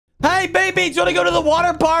Hey, baby, do you want to go to the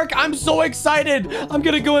water park? I'm so excited. I'm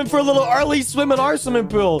going to go in for a little early swim in our swimming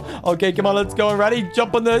pool. Okay, come on, let's go. Ready?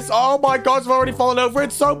 Jump on this. Oh, my gosh, I've already fallen over.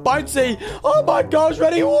 It's so bouncy. Oh, my gosh,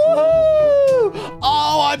 ready? Woo!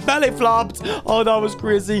 Oh, I belly flopped. Oh, that was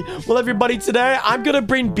crazy. Well, everybody, today, I'm going to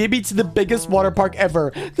bring Bibi to the biggest water park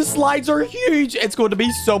ever. The slides are huge. It's going to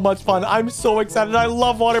be so much fun. I'm so excited. I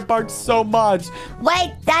love water parks so much.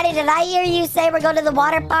 Wait, Daddy, did I hear you say we're going to the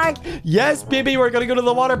water park? Yes, Bibi, we're going to go to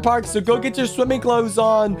the water park. So go get your swimming clothes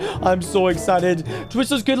on. I'm so excited. To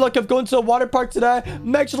wish us good luck of going to a water park today,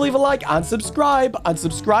 make sure to leave a like and subscribe. And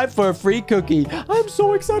subscribe for a free cookie. I'm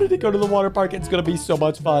so excited to go to the water park. It's going to be so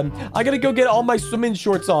much fun. I got to go get all my swimming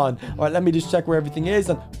shorts on. All right, let me just check where everything is.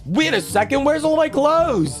 And wait a second. Where's all my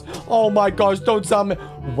clothes? Oh my gosh, don't tell me.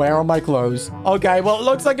 Where are my clothes? Okay, well, it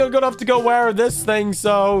looks like I'm going to have to go wear this thing.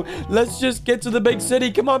 So let's just get to the big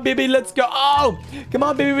city. Come on, Bibi, let's go. Oh, come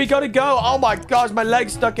on, Bibi, we got to go. Oh my gosh, my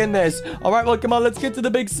leg's stuck in this. All right, well, come on, let's get to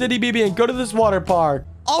the big city, Bibi, and go to this water park.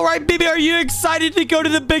 All right, Bibi, are you excited to go to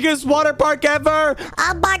the biggest water park ever?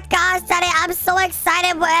 Oh my gosh, Daddy, I'm so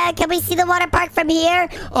excited. Can we see the water park from here?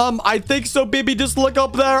 I think so, Bibi. Just look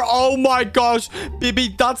up there. Oh my gosh,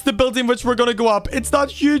 Bibi, that's the building which we're gonna go up. It's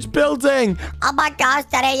that huge building. Oh my gosh,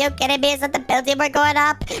 Daddy, are you kidding me? Is that the building we're going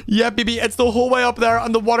up? Yeah, Bibi, it's the whole way up there,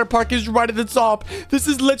 and the water park is right at the top. This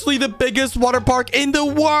is literally the biggest water park in the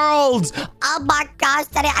world. Oh my gosh,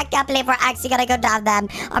 Daddy, I can't believe we're actually gonna go down them.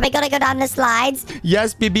 Are we gonna go down the slides?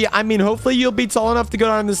 Yes, Bibi. I mean, hopefully you'll be tall enough to go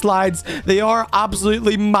down the slides. They are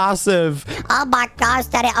absolutely massive. Oh my gosh,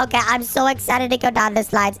 Daddy. Okay, I'm so excited to go down the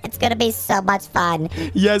slides. It's gonna be so much fun.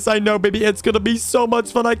 Yes, I know, baby. It's gonna be so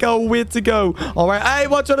much fun. I can't wait to go. All right. Hey,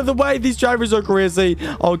 watch out of the way. These drivers are crazy.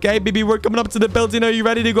 Okay, baby, we're coming up to the building. Are you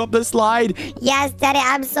ready to go up the slide? Yes, Daddy,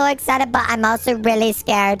 I'm so excited, but I'm also really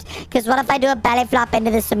scared. Because what if I do a belly flop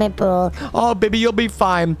into the swimming pool? Oh, baby, you'll be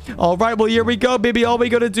fine. All right, well, here we go, baby. All we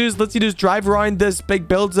gotta do is let's just drive around this big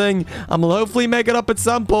building. And we'll hopefully make it up at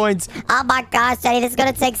some point. Oh my gosh, Daddy, this is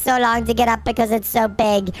gonna take so long to get up because it's so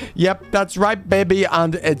big. Yep, that's right, baby.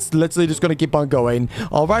 And it's literally just gonna keep on going.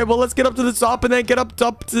 All right, well, let's get up to the top and then get up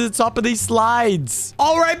to the top of these slides.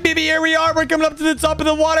 All right, baby, here we are. We're coming up to the top of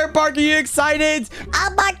the water park. Are you excited? Oh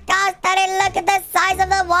my gosh, Daddy, look at the size of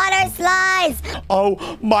the water slides.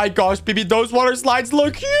 Oh my gosh, baby, those water slides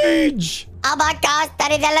look huge. Oh my gosh,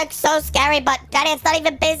 Daddy, they look so scary, but Daddy, it's not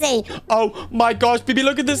even busy. Oh my gosh, baby,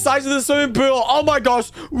 look at the size of the swimming pool. Oh my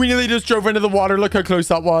gosh, we nearly just drove into the water. Look how close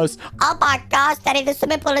that was. Oh my gosh, Daddy, the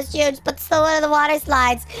swimming pool is huge, but so are the water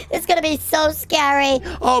slides. It's gonna be so scary.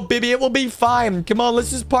 Oh, baby, it will be fine. Come on, let's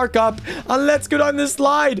just park up and let's go down this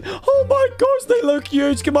slide. Oh my gosh, they look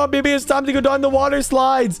huge. Come on, baby, it's time to go down the water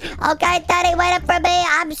slides. Okay, Daddy, wait up for me.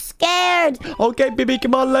 I'm scared. Okay, baby,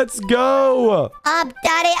 come on, let's go. Daddy,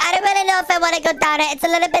 I don't really know if I want to go down it. It's a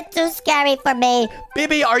little bit too scary for me.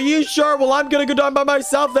 Baby, are you sure? Well, I'm gonna go down by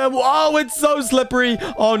myself then. Oh, it's so slippery.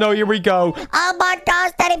 Oh no, here we go. Oh my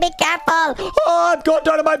gosh, Daddy, be careful. Oh, I've gone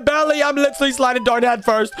down to my belly. I'm literally sliding down head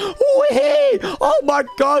first. Whee! Oh my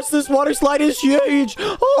gosh, this water slide is huge.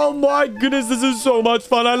 Oh my goodness, this is so much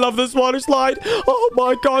fun. I love this water slide. Oh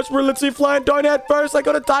my gosh, we're literally flying down head first. I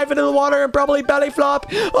gotta dive into the water and probably belly flop.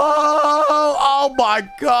 Oh my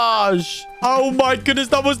gosh. Oh my goodness,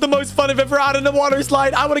 that was the most fun I've ever had in a water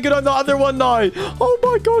slide. I want to get on the other one now. Oh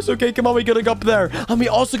my gosh. Okay, come on, we gotta go up there. And we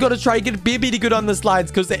also gotta try and get Baby to go down the slides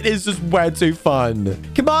because it is just way too fun.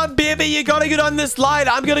 Come on, Baby, you gotta go down this slide.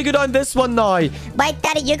 I'm gonna go down this one now. Wait,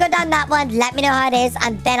 Daddy, you go down that one. Let me know how it is,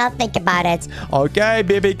 and then I'll think about it. Okay,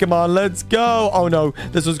 Baby, come on, let's go. Oh no,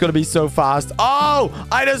 this was gonna be so fast. Oh,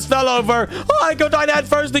 I just fell over. Oh, I go down head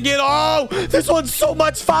first again. Oh, this one's so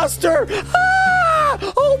much faster.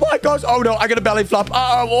 Oh my gosh. Oh no, I got a belly flop.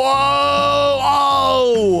 Oh, whoa.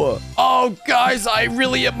 Oh, guys, I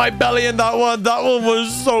really hit my belly in that one. That one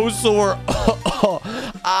was so sore.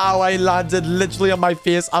 Ow, I landed literally on my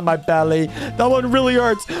face, on my belly. That one really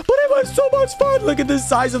hurts, but it was so much fun. Look at the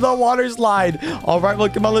size of the water slide. All right, well,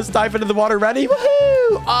 come on, let's dive into the water. Ready?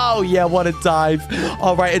 Woohoo! Oh, yeah, what a dive.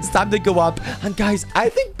 All right, it's time to go up. And guys, I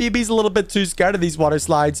think Baby's a little bit too scared of these water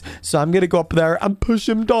slides, so I'm going to go up there and push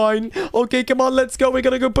him down. Okay, come on, let's go. We're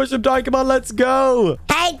going to go push him down. Come on, let's go.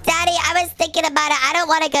 Hey, Daddy, I was thinking about it. I don't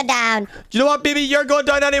want to go down. Do you know what, Baby? You're going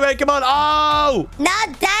down anyway. Come on. Oh! No,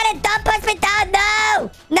 Daddy, don't push me down. No!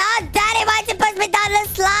 No, Daddy, why'd you push me down the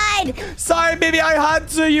slide? Sorry, Baby, I had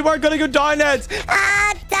to. You weren't going to go down it.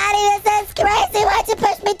 Daddy, this is crazy. Why'd you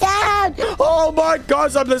push me down? Oh, my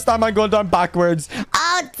gosh. This time I'm going down backwards.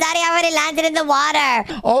 Oh, Daddy, I already landed in the water.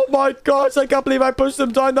 Oh, my gosh. I can't believe I pushed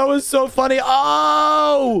him down. That was so funny.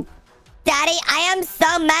 Oh! Daddy, I am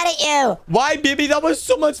so mad at you. Why, Baby? That was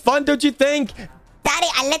so much fun, don't you think? Daddy,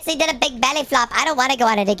 I literally did a big belly flop. I don't want to go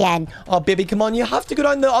on it again. Oh, baby, come on. You have to go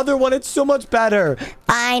down the other one. It's so much better.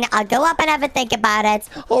 Fine, I'll go up and have a think about it.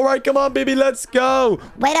 All right, come on, baby. Let's go.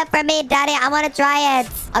 Wait up for me, Daddy. I want to try it.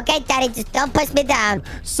 Okay, Daddy, just don't push me down.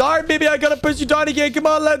 Sorry, baby. I gotta push you down again. Come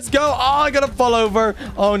on, let's go. Oh, I gotta fall over.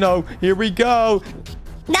 Oh, no. Here we go.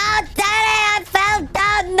 No, Daddy, I fell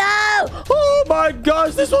down. No. Oh, my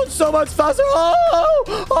gosh. This one's so much faster.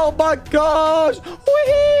 Oh my gosh.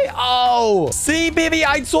 Whee! Oh. See, baby,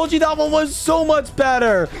 I told you that one was so much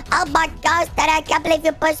better. Oh my gosh, Daddy, I can't believe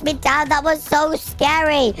you pushed me down. That was so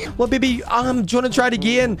scary. Well, baby, do you want to try it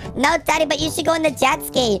again? No, Daddy, but you should go in the jet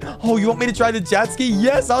ski. Oh, you want me to try the jet ski?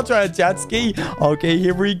 Yes, I'll try a jet ski. Okay,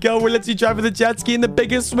 here we go. We're literally driving the jet ski in the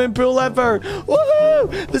biggest swimming pool ever.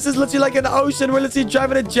 Woohoo! This is literally like an ocean. We're literally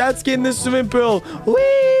driving a jet ski in this swimming pool.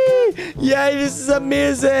 Whee! Yay, this is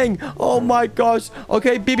amazing. Oh my gosh.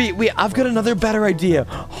 Okay, baby, wait, I've got another better idea.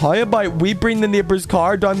 How about we bring the neighbor's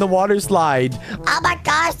car down the water slide? Oh my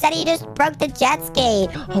gosh, Daddy, you just broke the jet ski.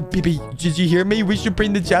 Oh, baby, did you hear me? We should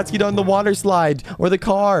bring the jet ski down the water slide or the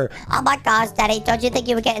car. Oh my gosh, Daddy, don't you think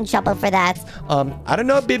you would get in trouble for that? I don't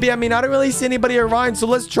know, baby. I mean, I don't really see anybody around, so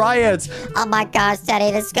let's try it. Oh my gosh,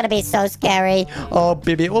 Daddy, this is gonna be so scary. Oh,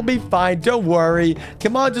 baby, it will be fine. Don't worry.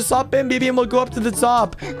 Come on, just hop in, baby, and we'll go up to the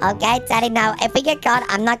top. Okay, Daddy, now, if we get caught,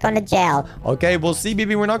 I'm not going to jail. Okay, we'll see,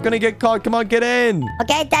 baby. We're not gonna get caught. Come on, get in.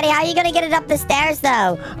 Okay, Daddy, how are you gonna get it up the stairs,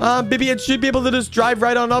 though? Baby, it should be able to just drive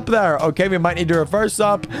right on up there. Okay, we might need to reverse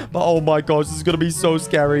up, but oh my gosh, this is gonna be so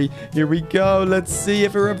scary. Here we go. Let's see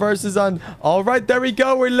if it reverses on. All right, there we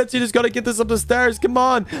go. We're literally just gonna get this up the stairs. Come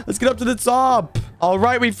on, let's get up to the top. All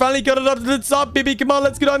right, we finally got it up to the top, baby. Come on,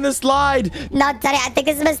 let's get on this slide. No, Daddy, I think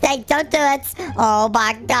it's a mistake. Don't do it. Oh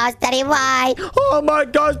my gosh, Daddy, why? Oh my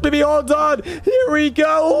gosh, baby, hold on. Here we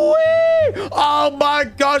go. Whee! Oh my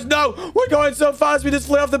gosh, no. We're going so fast. We just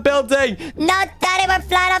flew off the building. No, Daddy, we're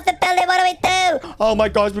flying off the building. What do we do? Oh my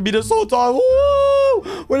gosh, baby, this whole time.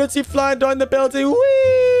 Woo! We're literally flying down the building.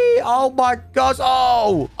 Whee! Oh my gosh.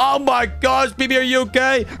 Oh my gosh, baby, are you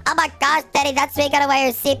okay? Oh my gosh, Daddy, that's why you gotta wear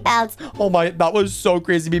your seatbelt. Oh my, that was so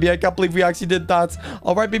crazy, baby. I can't believe we actually did that.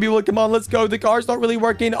 All right, baby, well, come on, let's go. The car's not really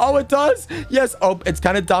working. Oh, it does. Yes. Oh, it's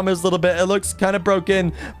kind of damaged a little bit. It looks kind of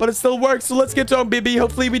broken, but it still works. So let's get home, baby.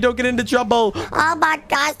 Hopefully we don't get into trouble. Oh my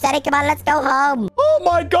gosh, Daddy, come on, let's go home. Oh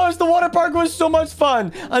my gosh, the water park was so much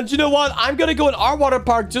fun. And you know what? I'm gonna go in our water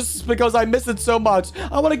park just because I miss it so much.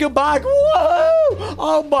 I want to go back. Whoa!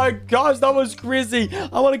 Oh my gosh, that was crazy.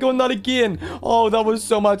 I want to go in that again. Oh, that was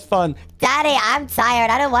so much fun. Daddy, I'm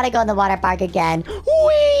tired. I don't want to go in the water park again.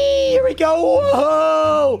 Whee! Here we go.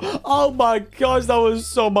 Whoa! Oh my gosh, that was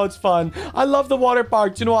so much fun. I love the water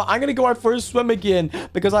park. You know what? I'm gonna go out for a swim again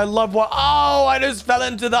because I love what. Oh, I just fell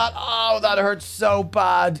into that. Oh, that hurts so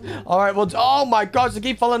bad. All right, well, oh my gosh, I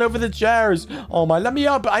keep falling over the chairs. Oh my, let me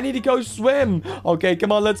up. I need to go swim. Okay,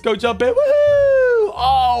 come on, let's go jump in. Woohoo!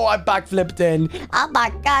 Oh, I backflipped in. Oh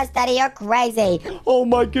my gosh, Daddy, you're crazy. Oh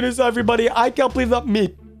my goodness, everybody. I can't believe that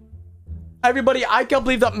Everybody, I can't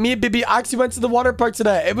believe that me and Bibi actually went to the water park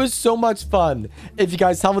today. It was so much fun. If you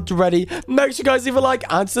guys haven't already, make sure you guys leave a like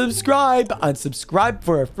and subscribe. And subscribe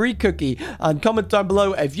for a free cookie. And comment down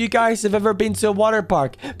below if you guys have ever been to a water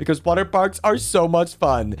park. Because water parks are so much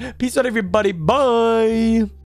fun. Peace out, everybody. Bye.